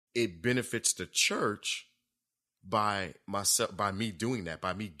it benefits the church by me doing that,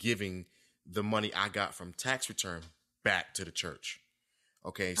 by me giving the money I got from tax return back to the church.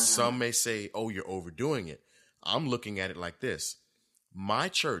 Okay. Some may say, oh, you're overdoing it. I'm looking at it like this. My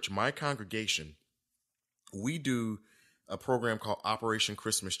church, my congregation, we do a program called Operation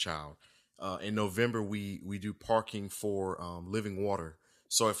Christmas Child. In November, we do parking for living water.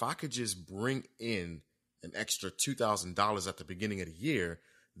 So if I could just bring in an extra $2,000 at the beginning of the year,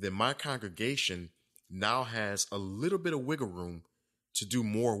 then my congregation now has a little bit of wiggle room to do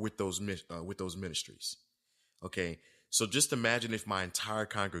more with those ministries. Okay, so just imagine if my entire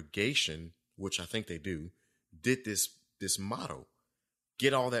congregation, which I think they do, did this motto: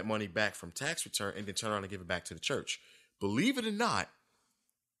 get all that money back from tax return and then turn around and give it back to the church. Believe it or not,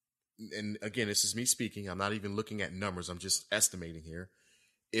 and again, this is me speaking, I'm not even looking at numbers, I'm just estimating here.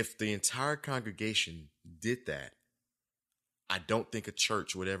 If the entire congregation did that, I don't think a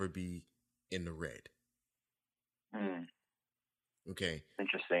church would ever be in the red. Okay.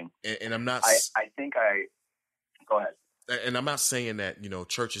 Interesting. And I'm not... Go ahead. And I'm not saying that,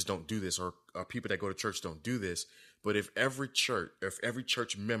 churches don't do this or people that go to church don't do this, but if every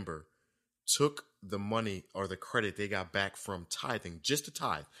church member took the money or the credit they got back from tithing, just a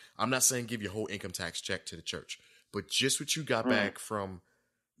tithe, I'm not saying give your whole income tax check to the church, but just what you got back from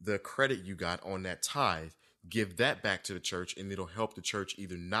the credit you got on that tithe, give that back to the church, and it'll help the church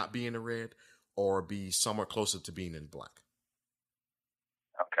either not be in the red or be somewhat closer to being in black.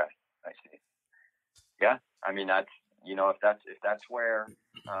 Okay, I see. Yeah, I mean, that's, if that's where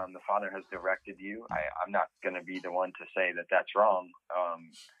the Father has directed you, I'm not going to be the one to say that that's wrong,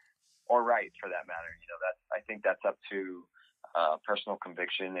 or right for that matter. I think that's up to personal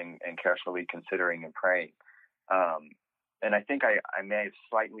conviction and carefully considering and praying. And I think I may have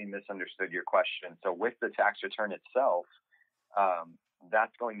slightly misunderstood your question. So with the tax return itself,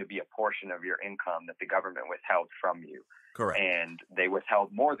 that's going to be a portion of your income that the government withheld from you. Correct. And they withheld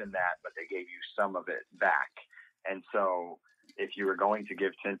more than that, but they gave you some of it back. And so if you were going to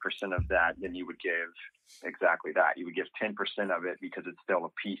give 10% of that, then you would give exactly that. You would give 10% of it because it's still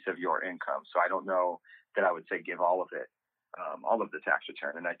a piece of your income. So I don't know that I would say give all of it, all of the tax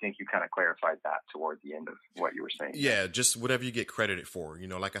return. And I think you kind of clarified that toward the end of what you were saying. Yeah, just whatever you get credited for.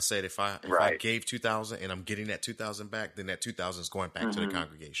 Like I said, if I gave $2,000 and I'm getting that $2,000 back, then that $2,000 is going back to the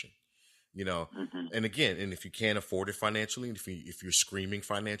congregation. And again, and if you can't afford it financially, and if you're screaming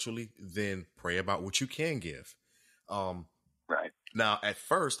financially, then pray about what you can give. Right. Now, at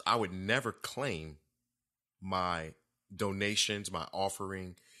first, I would never claim my donations, my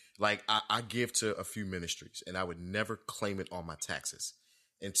offering. Like I give to a few ministries, and I would never claim it on my taxes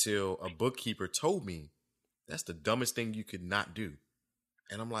until a bookkeeper told me that's the dumbest thing you could not do.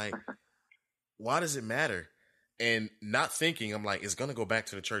 And I'm like, why does it matter? And not thinking, I'm like, it's going to go back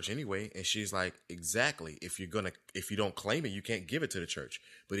to the church anyway. And she's like, exactly. If you don't claim it, you can't give it to the church.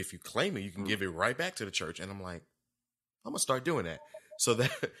 But if you claim it, you can give it right back to the church. And I'm like, I'm going to start doing that.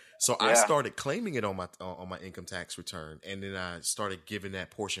 I started claiming it on my income tax return. And then I started giving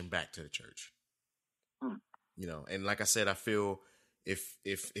that portion back to the church. And like I said, I feel if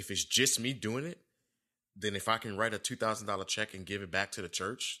it's just me doing it, then if I can write a $2,000 check and give it back to the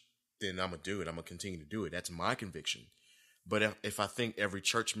church, then I'm going to do it. I'm going to continue to do it. That's my conviction. But if I think every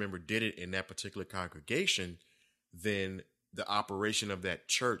church member did it in that particular congregation, then the operation of that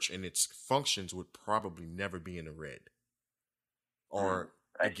church and its functions would probably never be in the red. Or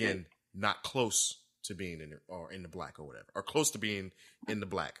again, not close to being in the black or whatever, or close to being in the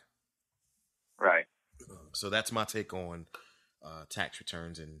black. Right. So that's my take on tax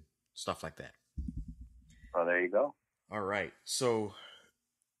returns and stuff like that. Well, there you go. All right. So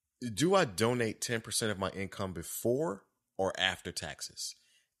do I donate 10% of my income before or after taxes?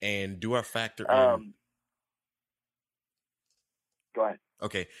 And do I factor in? Go ahead.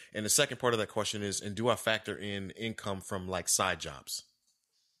 Okay. And the second part of that question is, and do I factor in income from like side jobs?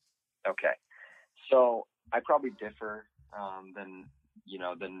 Okay. So I probably differ than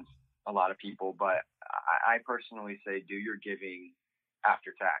a lot of people, but I personally say do your giving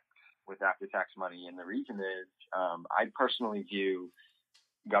after tax with after tax money. And the reason is I personally view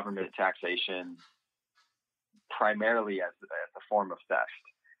government taxation primarily as a form of theft.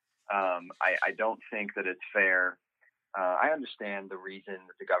 I don't think that it's fair. I understand the reason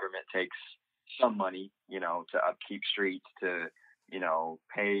that the government takes some money, to upkeep streets, to,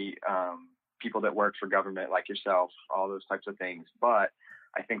 pay people that work for government like yourself, all those types of things. But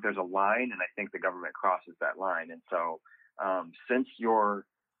I think there's a line, and I think the government crosses that line. And so since you're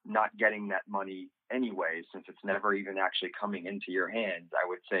not getting that money anyway, since it's never even actually coming into your hands, I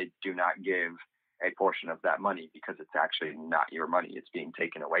would say do not give a portion of that money because it's actually not your money. It's being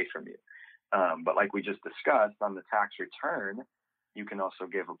taken away from you. But like we just discussed on the tax return, you can also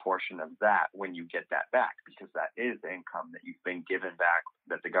give a portion of that when you get that back, because that is income that you've been given back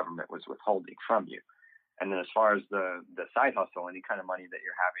that the government was withholding from you. And then as far as the side hustle, any kind of money that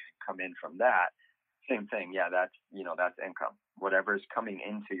you're having come in from that, same thing. Yeah, that's income. Whatever's coming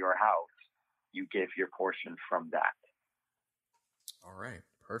into your house, you give your portion from that. All right,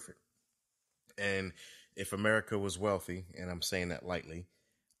 perfect. And if America was wealthy, and I'm saying that lightly,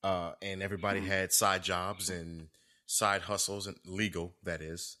 and everybody had side jobs and side hustles, and legal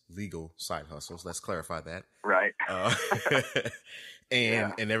side hustles. Let's clarify that. Right.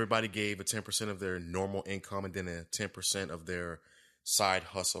 And everybody gave a 10% of their normal income and then a 10% of their side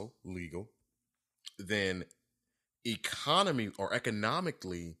hustle, legal. Then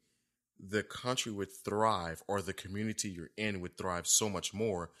economically, the country would thrive, or the community you're in would thrive so much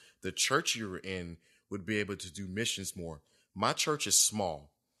more. The church you're in would be able to do missions more. My church is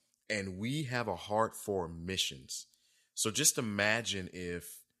small, and we have a heart for missions. So just imagine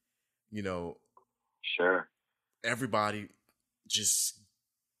if, sure, everybody just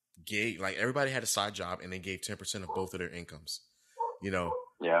gave, like, everybody had a side job and they gave 10% of both of their incomes. Yeah.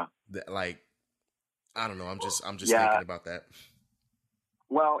 Like, I don't know. I'm just thinking about that.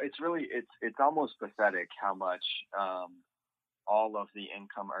 Well, it's almost pathetic how much all of the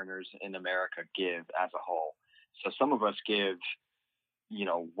income earners in America give as a whole. So some of us give,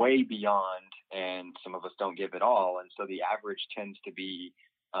 way beyond, and some of us don't give at all. And so the average tends to be,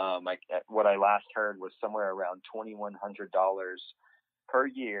 like what I last heard was somewhere around $2,100 per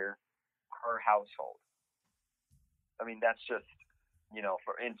year per household. I mean, that's just,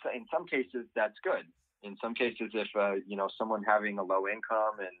 in some cases that's good. In some cases, if, someone having a low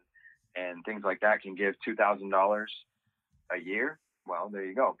income and things like that can give $2,000 a year, well, there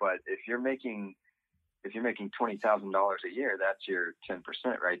you go. But if you're making $20,000 a year, that's your 10%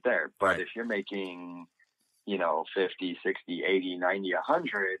 right there. But if you're making, 50, 60, 80, 90,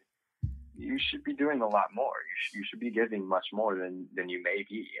 100, you should be doing a lot more. You should be giving much more than you may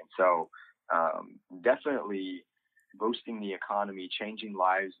be. And so, definitely boosting the economy, changing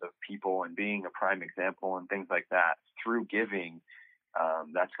lives of people, and being a prime example and things like that through giving,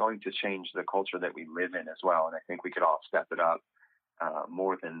 that's going to change the culture that we live in as well. And I think we could all step it up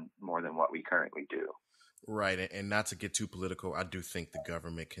more than what we currently do. Right. And not to get too political, I do think the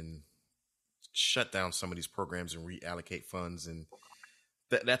government can shut down some of these programs and reallocate funds. And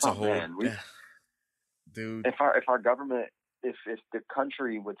that's a whole, dude. If our government, if the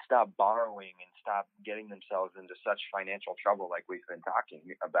country would stop borrowing and stop getting themselves into such financial trouble like we've been talking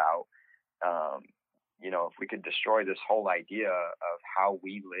about, if we could destroy this whole idea of how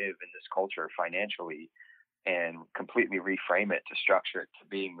we live in this culture financially and completely reframe it to structure it to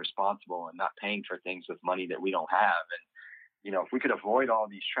being responsible and not paying for things with money that we don't have. And, if we could avoid all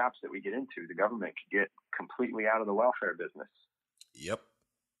these traps that we get into, the government could get completely out of the welfare business. Yep.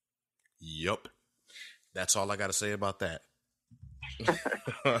 That's all I got to say about that.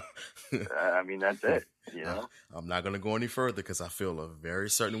 I mean, that's it. I'm not going to go any further because I feel a very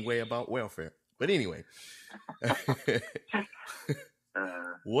certain way about welfare. But anyway,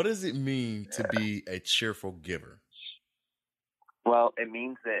 what does it mean to be a cheerful giver? Well, it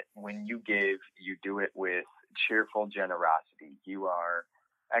means that when you give, you do it with cheerful generosity. You are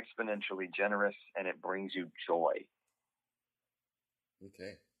exponentially generous, and it brings you joy.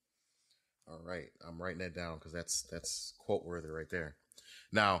 Okay. All right. I'm writing that down because that's quote worthy right there.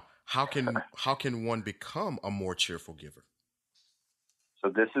 Now, how can one become a more cheerful giver? So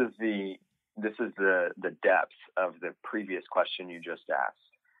this is the depth of the previous question you just asked.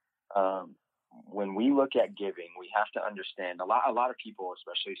 When we look at giving, we have to understand a lot of people,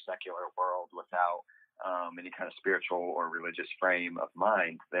 especially secular world, without any kind of spiritual or religious frame of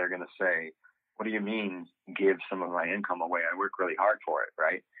mind, they're going to say, "What do you mean give some of my income away? I work really hard for it,"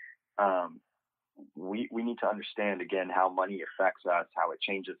 right? We need to understand again how money affects us, how it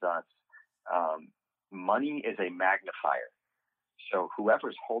changes us. Money is a magnifier. So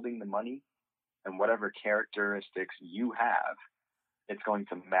whoever's holding the money and whatever characteristics you have, it's going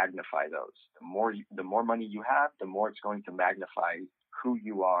to magnify those. The more money you have, the more it's going to magnify who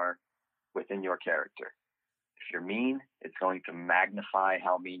you are within your character. If you're mean, it's going to magnify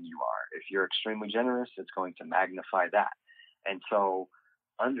how mean you are. If you're extremely generous, it's going to magnify that. And so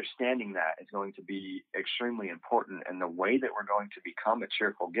understanding that is going to be extremely important. And the way that we're going to become a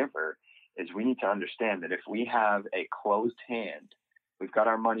cheerful giver is we need to understand that if we have a closed hand, we've got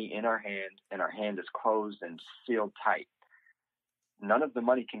our money in our hand and our hand is closed and sealed tight, none of the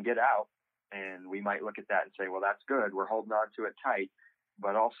money can get out. And we might look at that and say, well, that's good. We're holding on to it tight.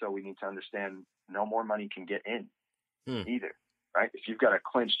 But also we need to understand no more money can get in Hmm. either, right? If you've got a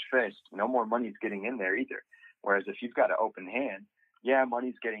clenched fist, no more money's getting in there either. Whereas if you've got an open hand, yeah,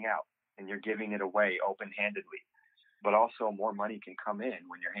 money's getting out and you're giving it away open-handedly. But also more money can come in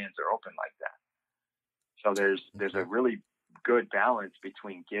when your hands are open like that. So there's a really good balance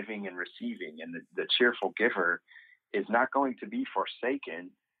between giving and receiving, and the cheerful giver is not going to be forsaken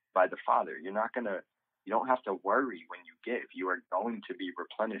by the Father. You don't have to worry when you give. You are going to be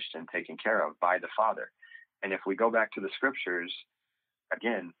replenished and taken care of by the Father. And if we go back to the scriptures,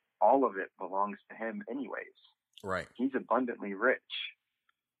 again, all of it belongs to him anyways. Right. He's abundantly rich.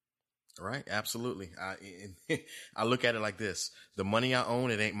 Right. Absolutely. I look at it like this. The money I own,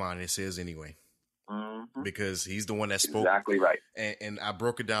 it ain't mine. It says anyway. Mm-hmm. Because he's the one that spoke. Exactly right. And I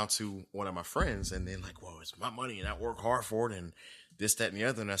broke it down to one of my friends, and they're like, well, it's my money and I work hard for it and this, that, and the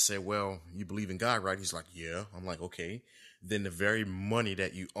other. And I said, well, you believe in God, right? He's like, yeah. I'm like, okay. Then the very money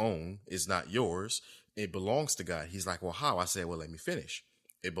that you own is not yours. It belongs to God. He's like, well, how? I said, well, let me finish.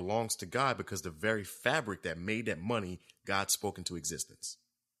 It belongs to God because the very fabric that made that money, God spoke into existence.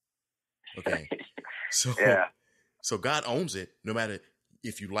 Okay. So, yeah. So God owns it no matter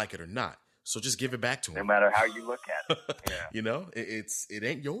if you like it or not. So just give it back to him. No matter how you look at it. Yeah. You know, it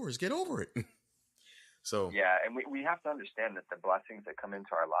ain't yours. Get over it. So yeah, and we have to understand that the blessings that come into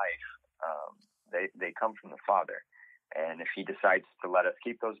our life, they come from the Father. And if he decides to let us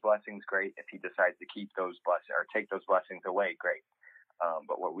keep those blessings, great. If he decides to keep those blessings or take those blessings away, great.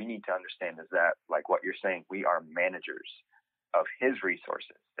 But what we need to understand is that, like what you're saying, we are managers of his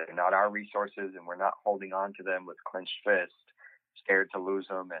resources. They're not our resources, and we're not holding on to them with clenched fist, scared to lose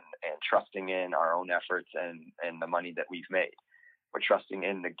them and trusting in our own efforts and the money that we've made. We're trusting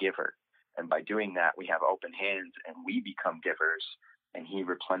in the giver. And by doing that, we have open hands and we become givers, and he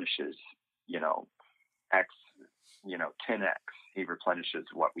replenishes, X, 10X. He replenishes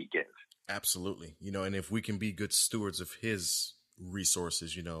what we give. Absolutely. And if we can be good stewards of his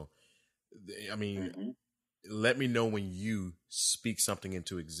resources, I mean, let me know when you speak something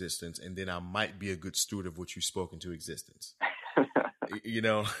into existence, and then I might be a good steward of what you spoke into existence.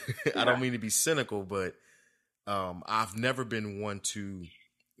 Yeah. I don't mean to be cynical, but I've never been one to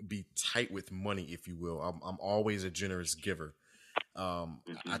be tight with money, if you will. I'm always a generous giver. I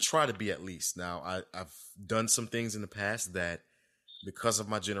try to be, at least. Now, I've done some things in the past that, because of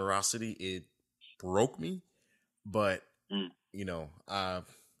my generosity, it broke me. But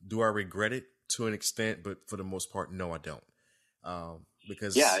do I regret it? To an extent, but for the most part, no, I don't.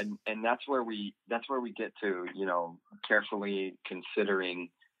 Because and that's where we get to, carefully considering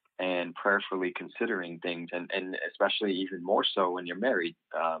and prayerfully considering things, and especially even more so when you're married,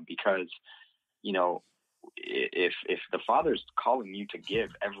 because if the Father's calling you to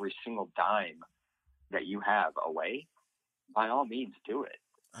give every single dime that you have away, by all means do it.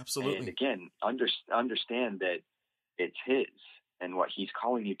 Absolutely. And again, understand that it's his, and what he's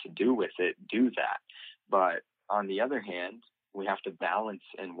calling you to do with it, do that. But on the other hand, we have to balance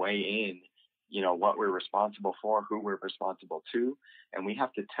and weigh in, what we're responsible for, who we're responsible to, and we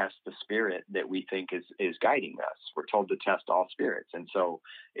have to test the spirit that we think is guiding us. We're told to test all spirits. And so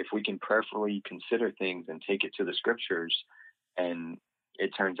if we can prayerfully consider things and take it to the scriptures, and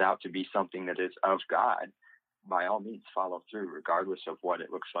it turns out to be something that is of God, by all means follow through, regardless of what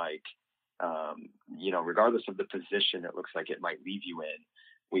it looks like. Regardless of the position it looks like it might leave you in,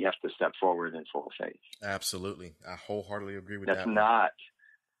 we have to step forward in full faith. Absolutely. I wholeheartedly agree with that.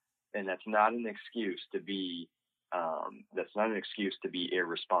 That's not an excuse to be,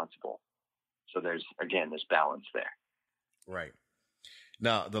 irresponsible. So there's balance there. Right.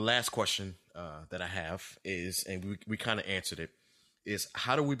 Now, the last question that I have is, and we kind of answered it, is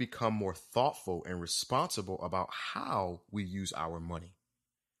how do we become more thoughtful and responsible about how we use our money?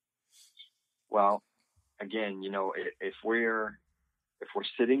 Well, again, if we're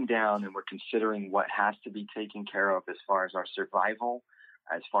sitting down and we're considering what has to be taken care of as far as our survival,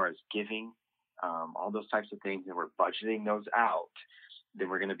 as far as giving, all those types of things, and we're budgeting those out, then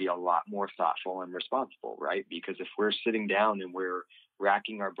we're going to be a lot more thoughtful and responsible, right? Because if we're sitting down and we're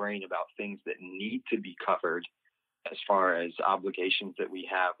racking our brain about things that need to be covered, as far as obligations that we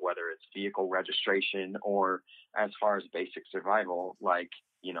have, whether it's vehicle registration or as far as basic survival, like,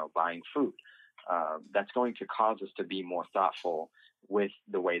 buying food, that's going to cause us to be more thoughtful with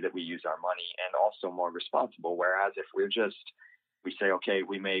the way that we use our money, and also more responsible. Whereas if we say, okay,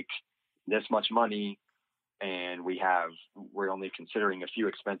 we make this much money and we're only considering a few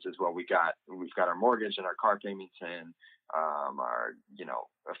expenses. Well, we've got our mortgage and our car payments and our,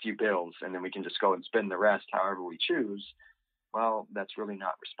 a few bills, and then we can just go and spend the rest however we choose. Well, that's really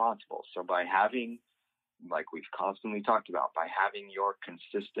not responsible. So by having like we've constantly talked about, by having your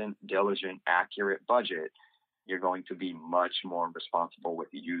consistent, diligent, accurate budget, you're going to be much more responsible with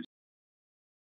the use